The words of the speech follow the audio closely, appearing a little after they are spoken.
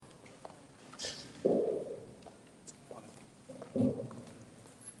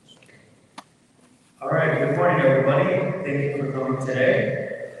everybody. Thank you for coming today.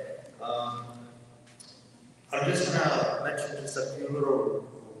 I'm just going to mention just a few little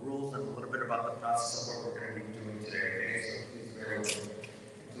rules and a little bit about the process of what we're going to be doing today, okay? So please bear with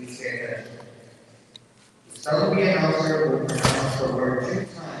me. Please pay attention. The spelling bee announcer will pronounce the word 2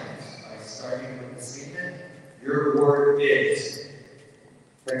 times by starting with the statement, "Your word is."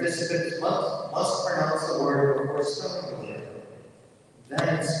 Participants must pronounce the word before spelling the word.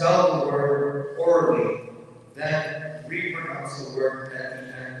 Then spell the word orally. Then repronounce the word at the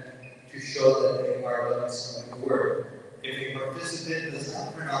end to show that they are done spelling the word. If a participant does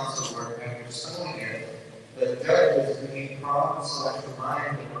not pronounce the word after spelling it, the judges may remind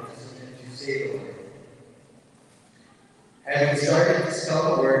the participant to say the word. Having started to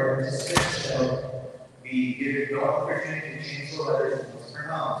spell the word, participants shall be given no opportunity to change the letters once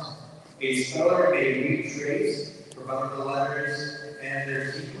pronounced. A speller may retrace, provide the letters and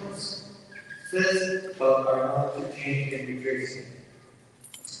their sequence, but are not to change in retracing.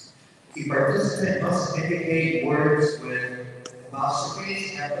 The participant must indicate words with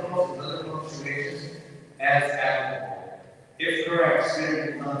apostrophes, capitals, and other punctuations as applicable. If correct,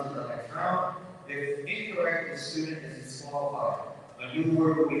 student moves on to the next round. If incorrect, the student is disqualified. A new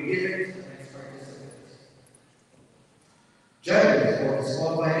word will be given to the next participant. Judges will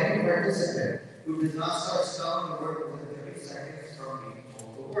disqualify any participant who does not start spelling the word within 30 seconds from being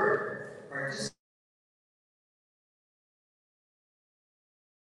told the word. Participants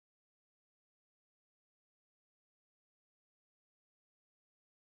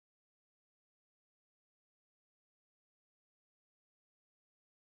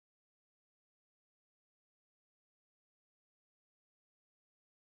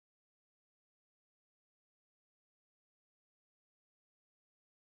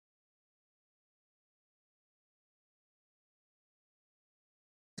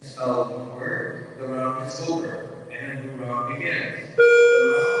spell one word, the round is over, and a new round begins.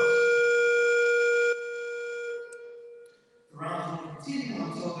 The round will continue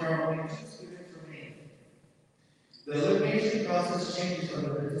until there are only 2 students remaining. The elimination process changes when the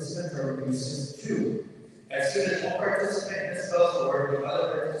participants are reduced to 2. As soon as one participant misspells the word, the other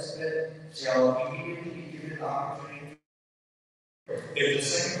participant shall immediately be given the opportunity. If the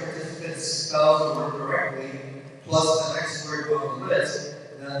second participant spells the word correctly, plus the next word on the list,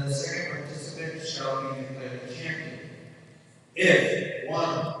 then the second participant shall be declared the champion. If one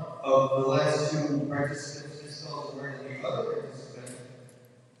of the last 2 participants misspells the word and the other participant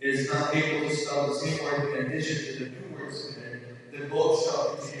is not able to spell the same word in addition to the 2 words submitted, then both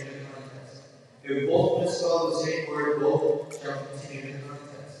shall continue the contest. If both misspell the same word, both shall continue the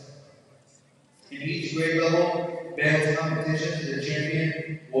contest. In each grade level, band competition to the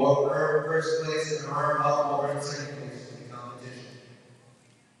champion will earn first place and runner-up will earn second place in the competition.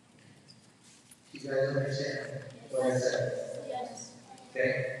 You guys understand what I said? Yes. Okay.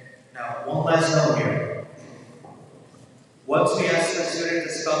 Now, one last note here. Once we ask the student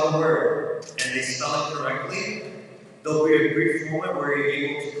to spell the word and they spell it correctly, there'll be a brief moment where you're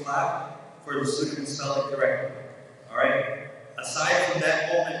able to clap for the student to spell it correctly. Alright? Aside from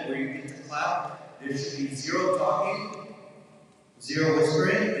that moment where you get to clap, there should be 0 talking, 0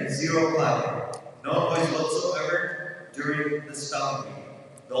 whispering, and 0 clapping. No noise whatsoever during the spelling bee.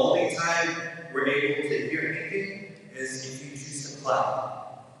 The only time we're able to hear anything is if you choose to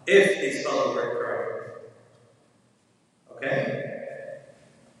clap. If they spell the word correctly. Okay?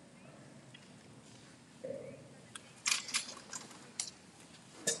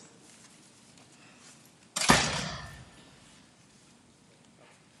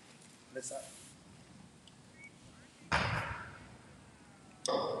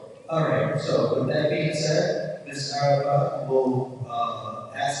 Alright, so with that being said, Ms. Arafat will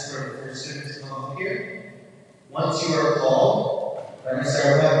ask for the first student to come up here. Once you are called by Ms.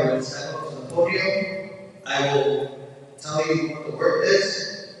 Arafat, you will step up to the podium. I will tell you what the word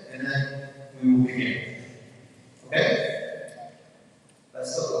is, and then we will begin. Okay?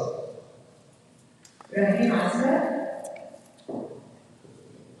 Let's go. Ready, Asra?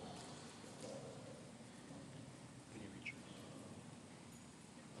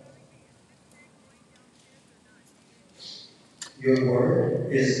 Your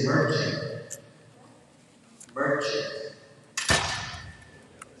word is merchant. Merchant.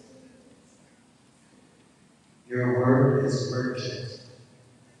 Your word is merchant.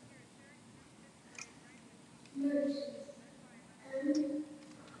 Merchant.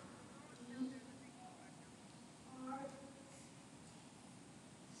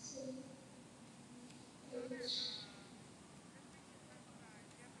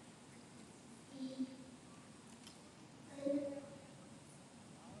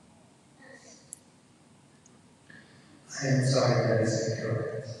 I am sorry that is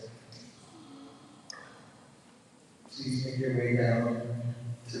incorrect. Please make your way down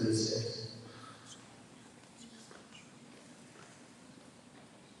to the stairs.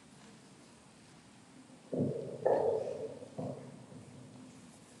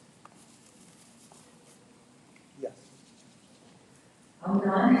 Yes.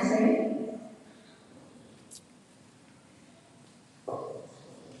 Amran Hussain.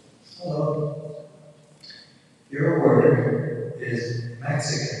 Hello. Your word is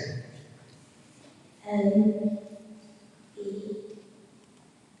Mexican. M-E-X.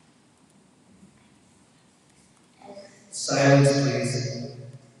 Silence, please.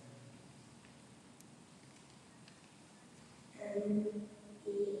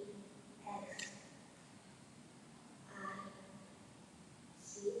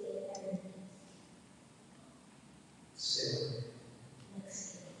 M-E-X-I-C-A-N. Sit.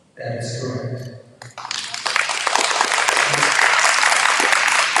 Mexican. That is correct.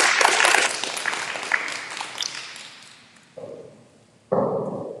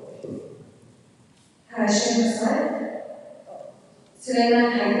 Hashim Hassan.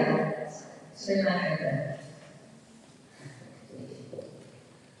 Sulaiman Haidar. Sulaiman Haidar.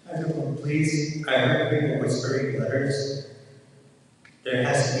 Everyone, please. I heard people whispering letters. There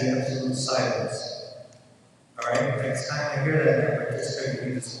has to be absolute silence. Alright? Next time I hear that, I'm just going to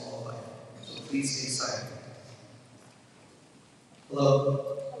be disqualified. So please stay silent.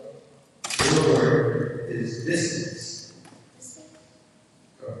 Hello? Your word is distance. This is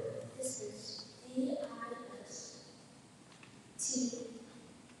Correct. this is D-I-S-T-A-N-C.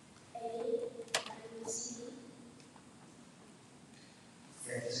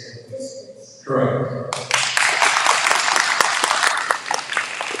 You have to say it. Distance. Correct.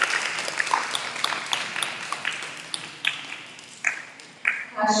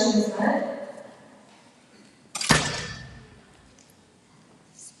 Hashim Hassan.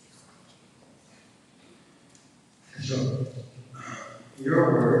 Sure.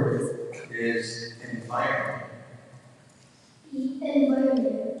 Your word is environment.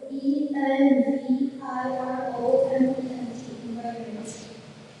 Environment. E-N-V-I-R-O-M-E-N-T. Environment.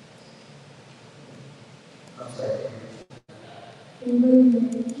 I'm sorry.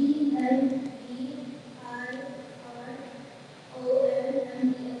 Environment. E-N-V-I-R-O-M-E-N-T.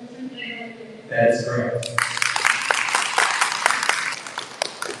 Environment. That is correct.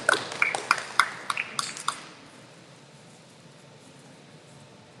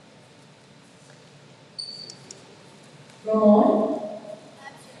 Ramon.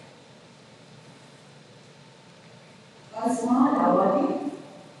 Asma Dawati.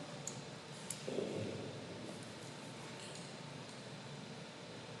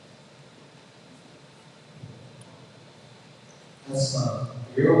 Asma,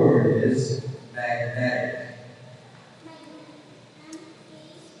 your word is magnetic.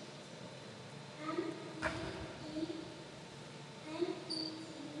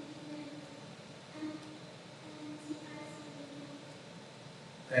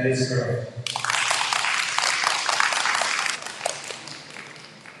 That is correct.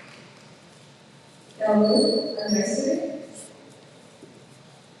 Dawood Al-Masri.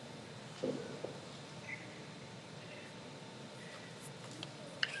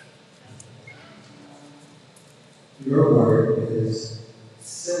 Your word is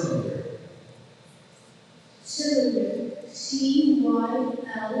cylinder. Cylinder. C-Y-L-I-N-D-E-R.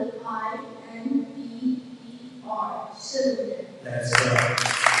 Cylinder. That's correct.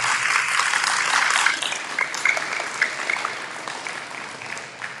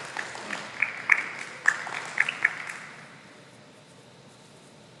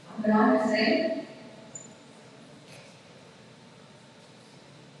 Amran Hussain.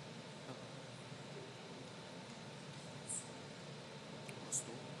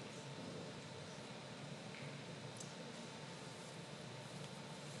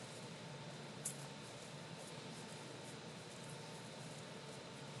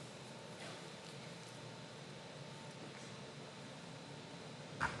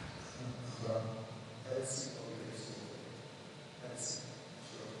 Let's see what we can do. Let's see.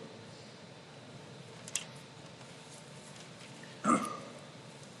 Sure.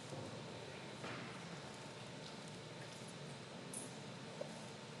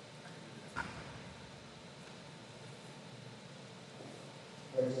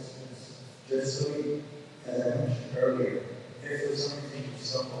 Participants, just so you, as I mentioned earlier, if for some reason you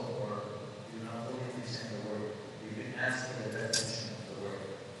stumble or do not fully understand the word, you can ask for the definition of the word.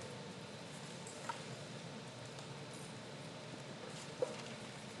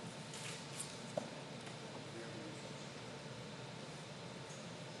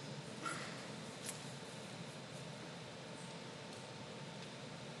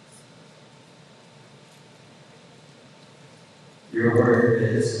 Your word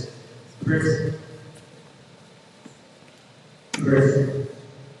is prison. Prison.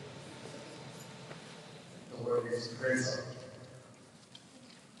 The word is prison.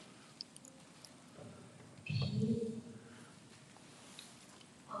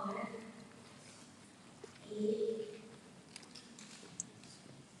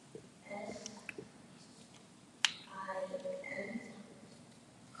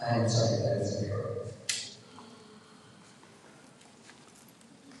 I am sorry, that is incorrect.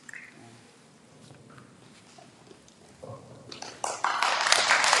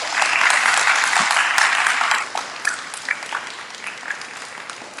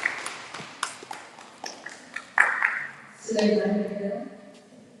 Sulaiman.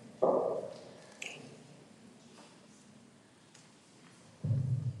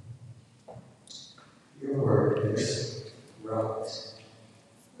 Your word is route.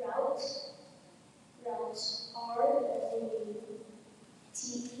 Route. R-O-U-T.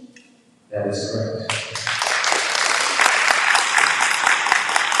 That is correct.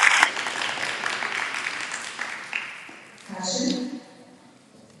 Passion.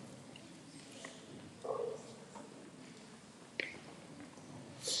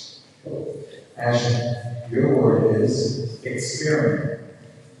 Passion. Your word is experiment.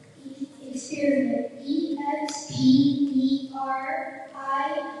 Experiment.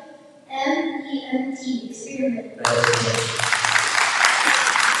 E-X-P-E-R-I-M-E-N-T. Experiment. That is correct.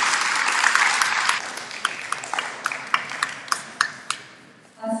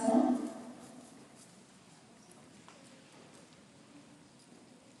 Asma.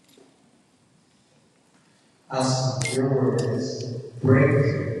 Asma. Your word is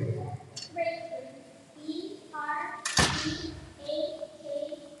breakthrough. Breakthrough.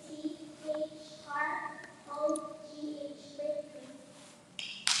 B-R-E-A-K-T-H-R-O-G-H. Breakthrough.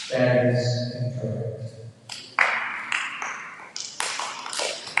 That is incorrect.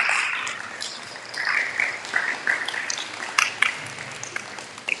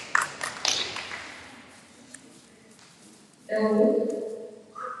 Dawood.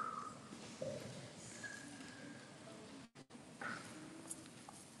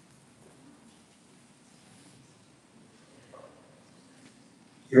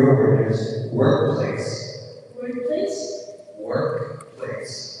 Your word is workplace. Workplace.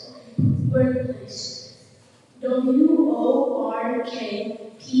 Workplace. Workplace. W-O-R-K-P-L-A-C-E.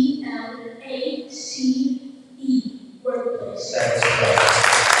 Workplace. That is correct.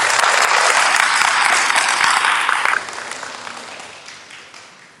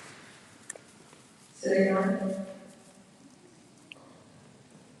 Sulaiman.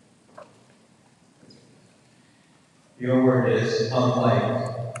 Your word is unlike.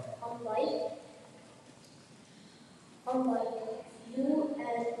 Unlike.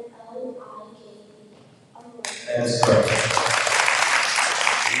 U-N-L-I-K-E. Unlike. That is correct.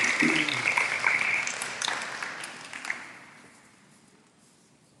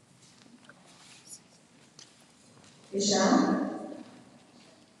 Hisham.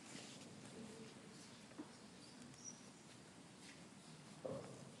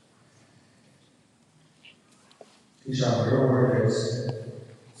 Hisham, your word is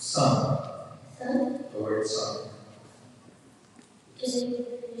sun. Sun. The word sun. Is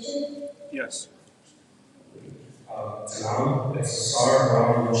it definition? Yes. Salam, it's a star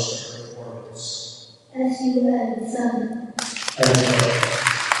around which the earth orbits. S-U-N. Sun. That is correct.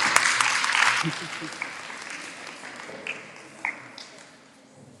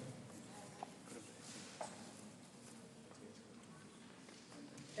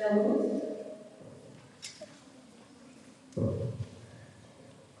 Dawood.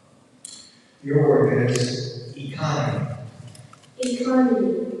 Your word is economy.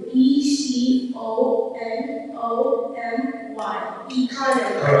 Economy. E-C-O-N-O-M-Y.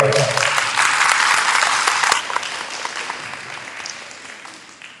 Economy. Correct.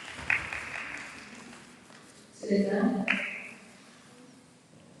 Sulaiman.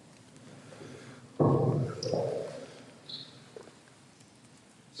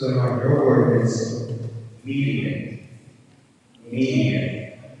 So now your word is median. Median.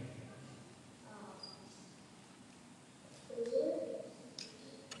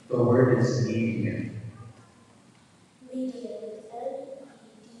 The word is median. Median.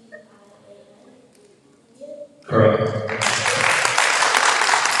 N-E-D-I-A-N. Correct.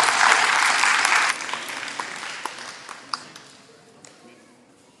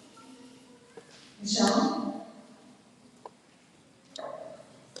 Hisham.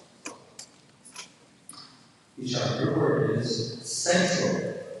 Hisham, your word is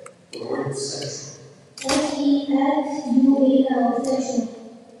central. The word is central. S-E-X-U-A-L. Sexual.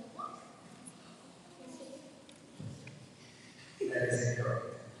 is incorrect.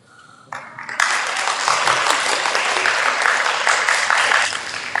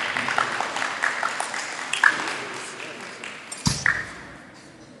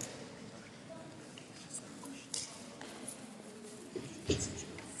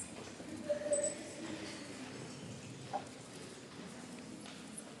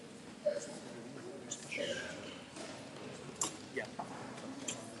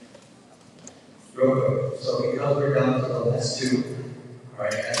 Real quick, so because we're down to the last two, all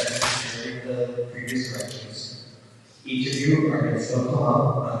right, as I mentioned during the previous corrections, each of you are going to still come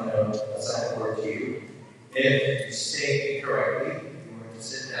up, I'm going to assign a word to you. If you say it correctly, you're going to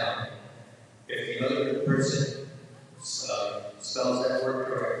sit down. If the other person spells that word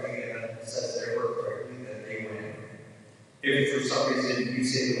correctly and says their word correctly, then they win. If for some reason you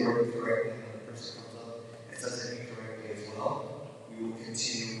say the word correctly and the person comes up and says it incorrectly as well, we will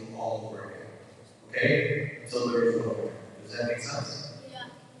continue all over again. Okay? Until there is no winner. Does that make sense? Yeah.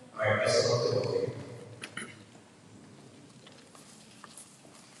 Alright, best of luck to both of you.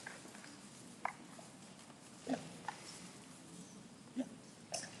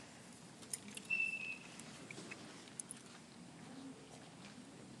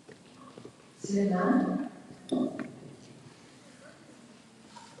 Suleiman,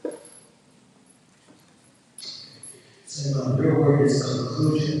 So your word is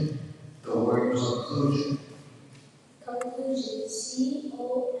conclusion. The word conclusion. Conclusion.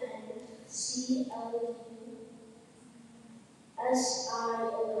 CONCLUSION.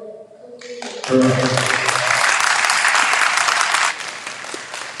 Conclusion. Correct.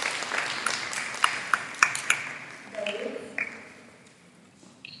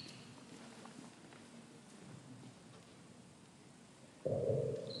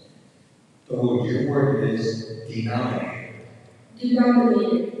 So your word is denominator.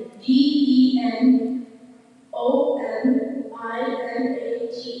 Denominator. DENOMINATOR.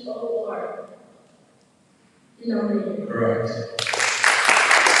 Denominator. Correct.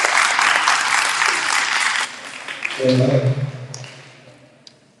 So,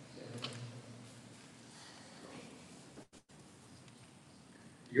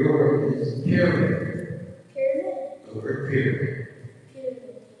 your word is pyramid. Pyramid. The word pyramid. Pyramid.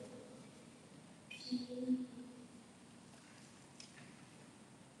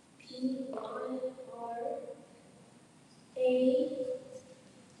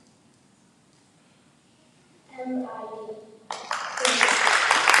 PYRAMID.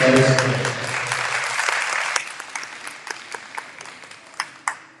 That is correct.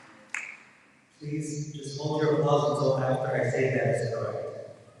 Please just hold your applause until after I say that is correct.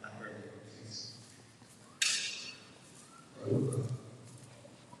 Not earlier, please.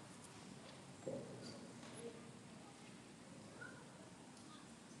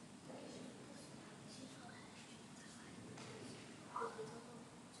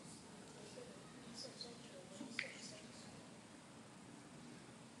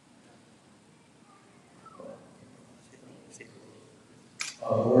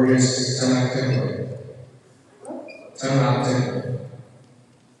 The word is Tanakh. Tanakh.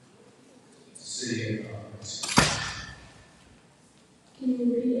 See. Can you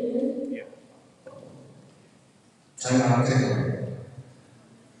repeat it again? Tanakh.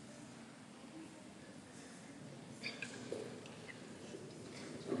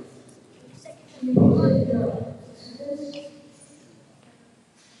 Can you repeat the sentence?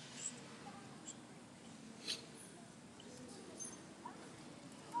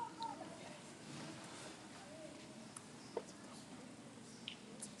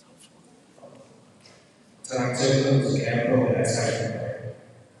 Tanakh is a capital and that's actually right.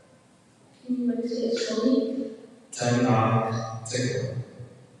 Can you say it slowly? Tanakh. TEN,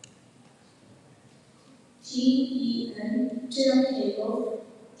 table.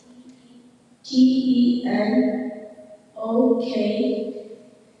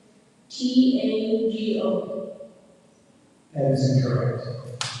 TENOKTAGO. That is incorrect.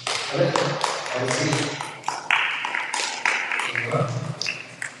 I see.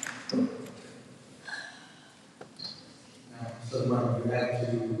 Now, so you have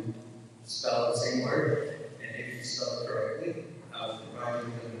to spell the same word, and if you spell it correctly, I will provide you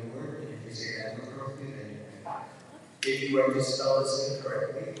with a new word, and if you say that word correctly, then you win. If you were to spell this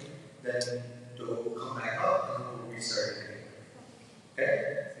incorrectly, then it will come back up and we'll restart again. Okay?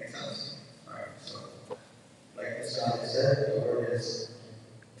 Makes sense? Alright, so like Ms. Scott said, the word is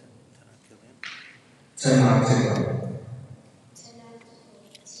Tanakh.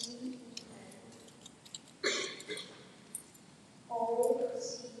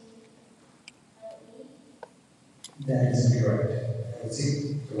 That is incorrect. Let's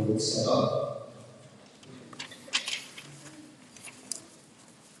see. So we'll step up.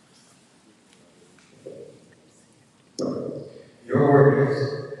 Your word is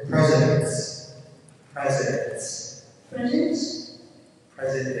presidents. Presidents. Presidents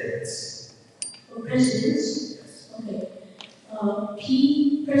Presidents. or presidents? Okay.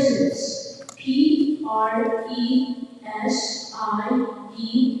 Presidents. Presidents.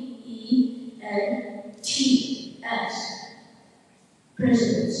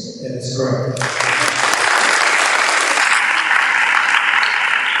 Presidents. That is correct.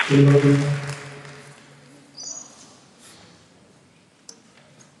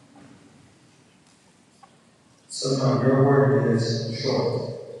 So now your word is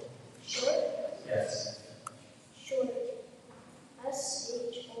short. Short? Yes. Short.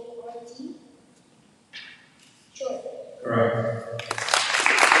 S-H-O-R-T? Short. Correct.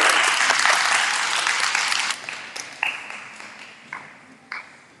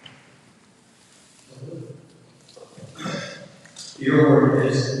 Your word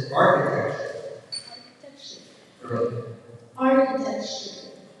is architecture. Architecture. Correct. Architecture.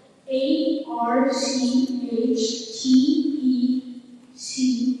 A-R-C-H-T-E-C-T.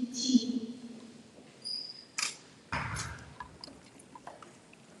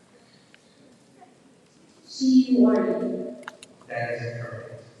 C-U-R-E. That is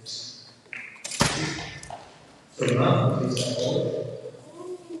correct. So now, please step forward.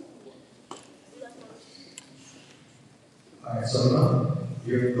 Alright, so now,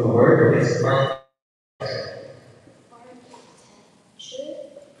 the word is architecture. Architecture.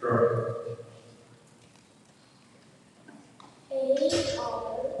 Correct.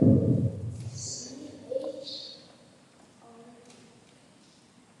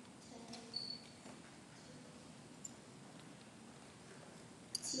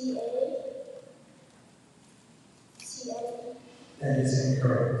 A-R-C-H-R-T-A-C-A. That is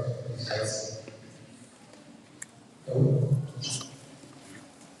incorrect. Yes. No.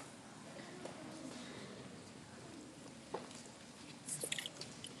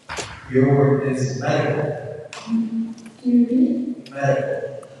 Your word is medical. Can you repeat?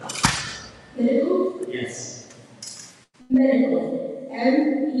 Medical. Medical? Yes. Medical.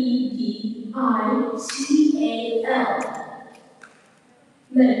 M-E-D-I-C-A-L.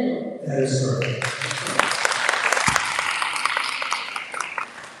 Medical. That is correct.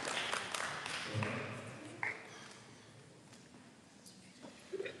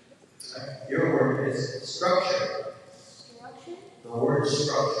 Your word is structure. Structure? The word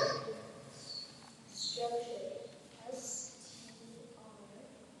structure. Structure. S-T-R-U-C-T-R-E.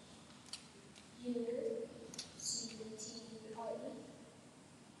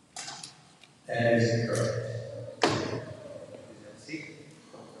 That is incorrect. See?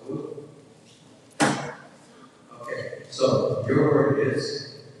 Okay, so your word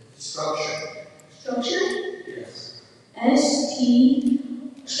is structure. Structure? Yes.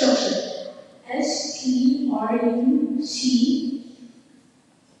 Structure. S-T-R-U-C-T-U-R-D.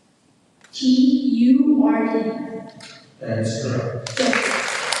 That is correct.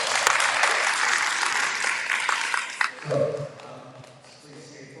 So, please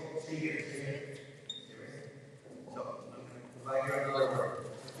stay focused. Stay here. So, I'm going to provide you another word.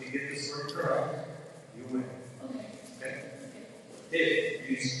 If you get this word correct, you win. Okay? If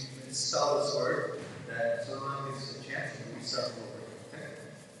you spell this word, that someone gives a chance and we start over. Okay?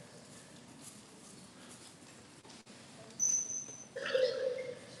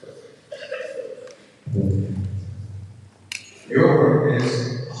 Your word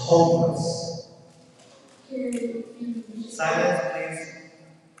is homeless. Silence, please.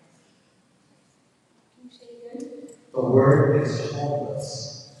 The word is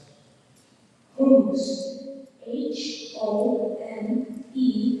homeless. Homeless. H-O-M-E-L-E-S-S.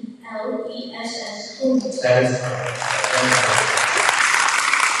 Homeless. That is correct.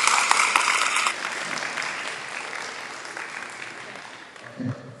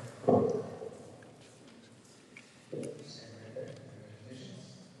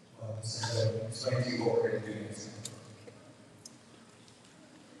 Explain to you what we're going to do next.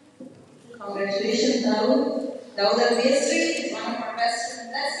 Congratulations, Dawood. Dawood Al-Biasri is one of our best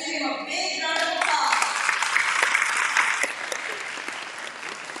students. Let's give him a big round of applause.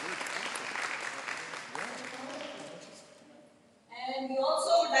 And we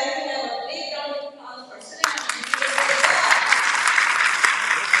also would like to have a big round of applause for Suleiman.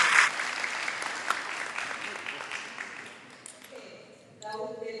 Okay,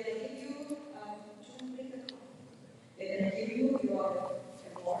 Dawood, we're going to give you we're going to give you your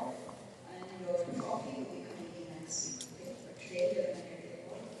award and your trophy will be coming in next week. Okay? But today you're going to get the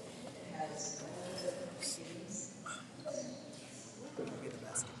award. It has all the feelings.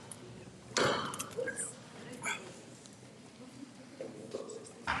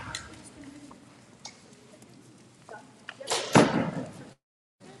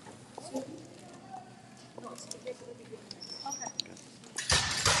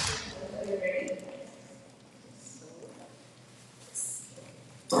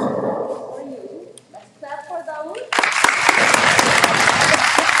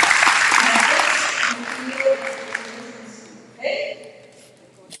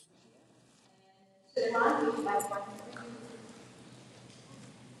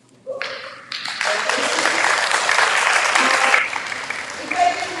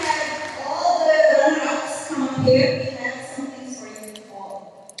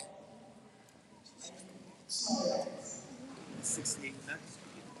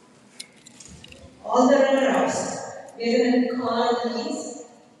 All the runner-ups, we're going to call out the names.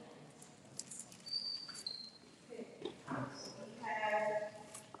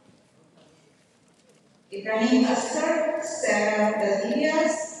 Ibrahim Asghar, Sarah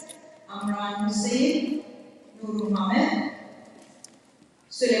Bazilias, Amran Hussain, Nur Muhammad,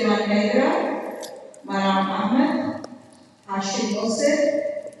 Suleiman Haidar, Maram Ahmed, Hashim Yosef,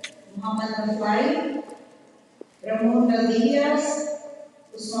 Muhammad Nafai, Ramon Bazilias,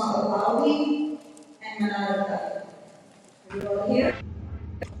 Usman Al-Awi, and Manar Al-Tali. Are you all here?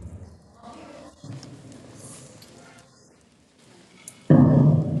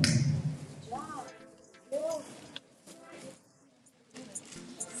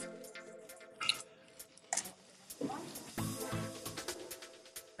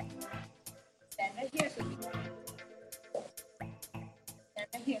 Stand right here. Stand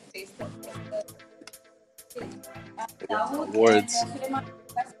right here. Face the. Dawood Words. and Suleiman,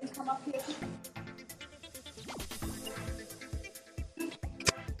 guys, please come up here.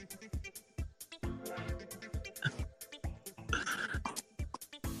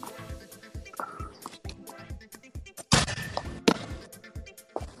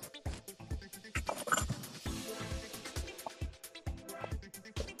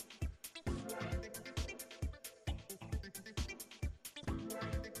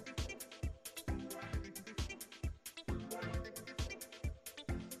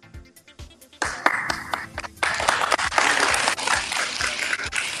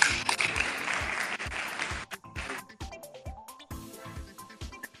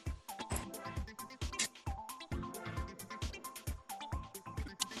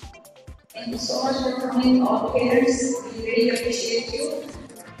 Thank you so much for coming, all parents. We really appreciate you.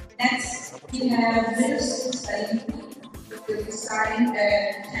 Next, we have middle school study. We'll be starting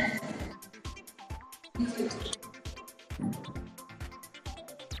at 10. Thank you.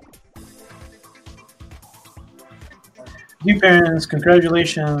 Dear parents,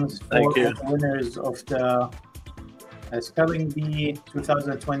 congratulations Thank for you. the winners of the Spelling Bee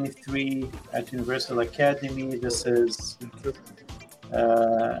 2023 at Universal Academy. This is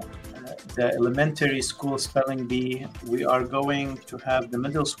the elementary school spelling bee. We are going to have the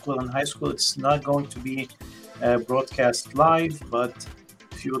middle school and high school. It's not going to be broadcast live, but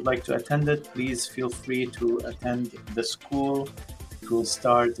if you would like to attend it, please feel free to attend the school. It will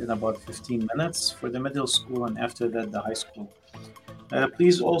start in about 15 minutes for the middle school, and after that, the high school.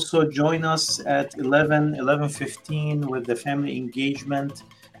 Please also join us at 11:15 with the family engagement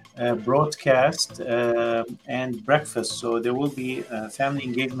broadcast and breakfast. So there will be a family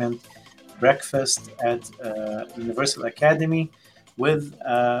engagement breakfast at Universal Academy with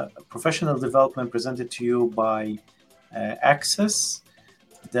professional development presented to you by Access.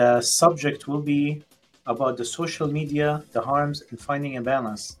 The subject will be about the social media, the harms, and finding a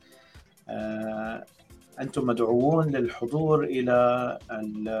balance. أنتم مدعوون للحضور إلى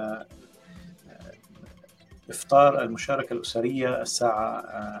إفطار المشاركة الأسرية الساعة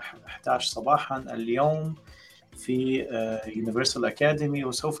 11 صباحا اليوم في Universal Academy،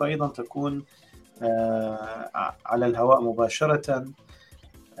 وسوف أيضا تكون على الهواء مباشرة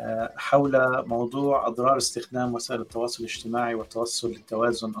حول موضوع أضرار استخدام وسائل التواصل الاجتماعي والتوصل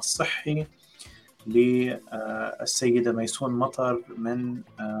للتوازن الصحي للسيدة ميسون مطر من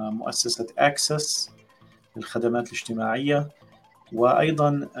مؤسسة Access للخدمات الاجتماعية.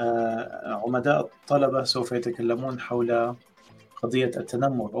 وأيضا عمداء الطلبة سوف يتكلمون حول قضية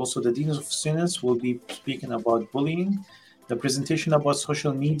التنمر. Also, the deans of students will be speaking about bullying. The presentation about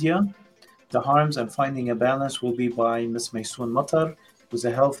social media, the harms and finding a balance will be by Ms. Maysoon Matar, who's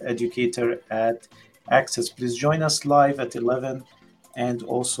a health educator at Access. Please join us live at 11, and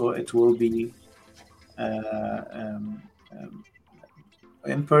also it will be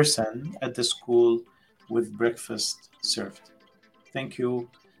in person at the school with breakfast served. Thank you,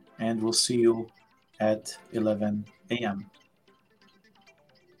 and we'll see you at 11 a.m.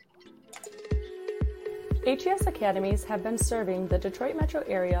 HES Academies have been serving the Detroit metro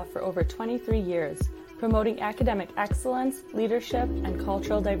area for over 23 years, promoting academic excellence, leadership, and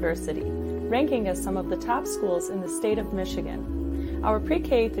cultural diversity, ranking as some of the top schools in the state of Michigan. Our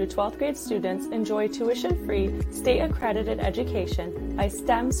pre-K through 12th grade students enjoy tuition-free, state-accredited education by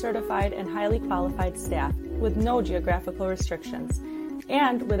STEM-certified and highly qualified staff with no geographical restrictions,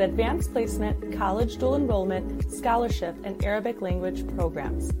 and with advanced placement, college dual enrollment, scholarship, and Arabic language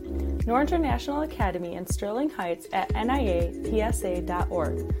programs. Noor International Academy in Sterling Heights at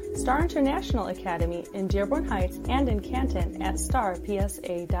niapsa.org, Star International Academy in Dearborn Heights and in Canton at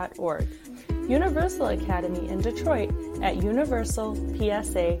starpsa.org, Universal Academy in Detroit at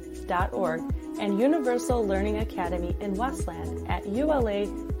universalpsa.org, and Universal Learning Academy in Westland at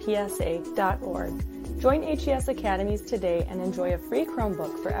ula.edu. Join HES Academies today and enjoy a free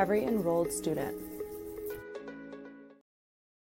Chromebook for every enrolled student.